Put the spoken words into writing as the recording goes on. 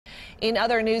In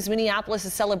other news, Minneapolis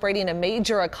is celebrating a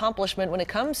major accomplishment when it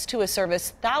comes to a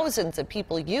service thousands of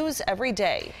people use every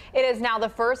day. It is now the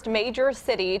first major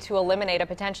city to eliminate a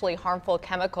potentially harmful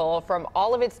chemical from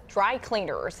all of its dry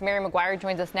cleaners. Mary McGuire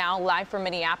joins us now live from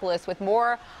Minneapolis with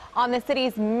more on the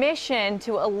city's mission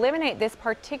to eliminate this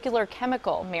particular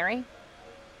chemical. Mary?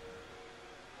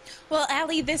 Well,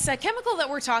 Allie, this chemical that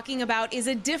we're talking about is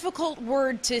a difficult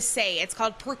word to say. It's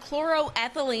called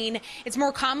perchloroethylene. It's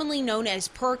more commonly known as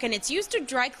Perc, and it's used to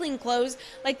dry clean clothes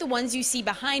like the ones you see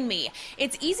behind me.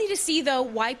 It's easy to see, though,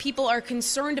 why people are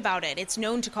concerned about it. It's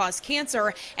known to cause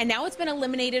cancer, and now it's been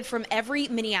eliminated from every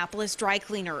Minneapolis dry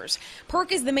cleaners.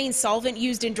 Perc is the main solvent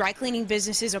used in dry cleaning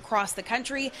businesses across the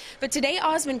country, but today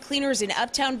Osmond Cleaners in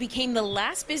Uptown became the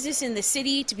last business in the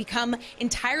city to become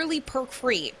entirely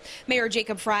Perc-free. Mayor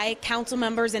Jacob Fry, council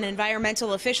members and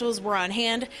environmental officials were on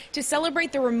hand to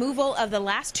celebrate the removal of the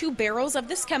last 2 barrels of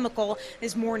this chemical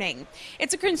this morning.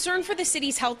 It's a concern for the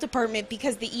city's health department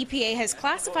because the EPA has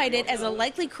classified it as a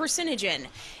likely carcinogen.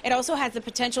 It also has the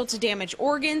potential to damage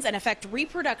organs and affect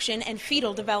reproduction and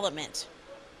fetal development.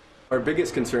 Our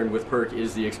biggest concern with Perc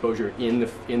is the exposure in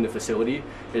the facility,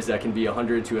 is that can be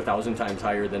 100 to 1,000 times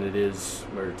higher than it is,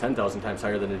 or 10,000 times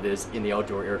higher than it is in the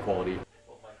outdoor air quality.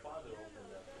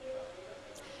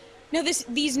 No,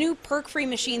 these new Perc-free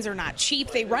machines are not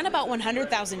cheap. They run about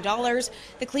 $100,000.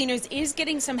 The cleaners is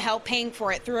getting some help paying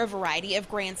for it through a variety of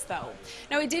grants, though.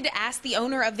 Now, I did ask the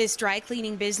owner of this dry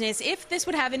cleaning business if this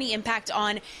would have any impact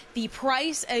on the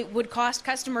price it would cost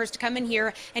customers to come in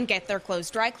here and get their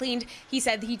clothes dry cleaned. He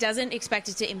said he doesn't expect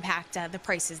it to impact the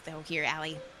prices, though, here,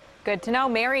 Allie. Good to know.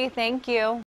 Mary, thank you.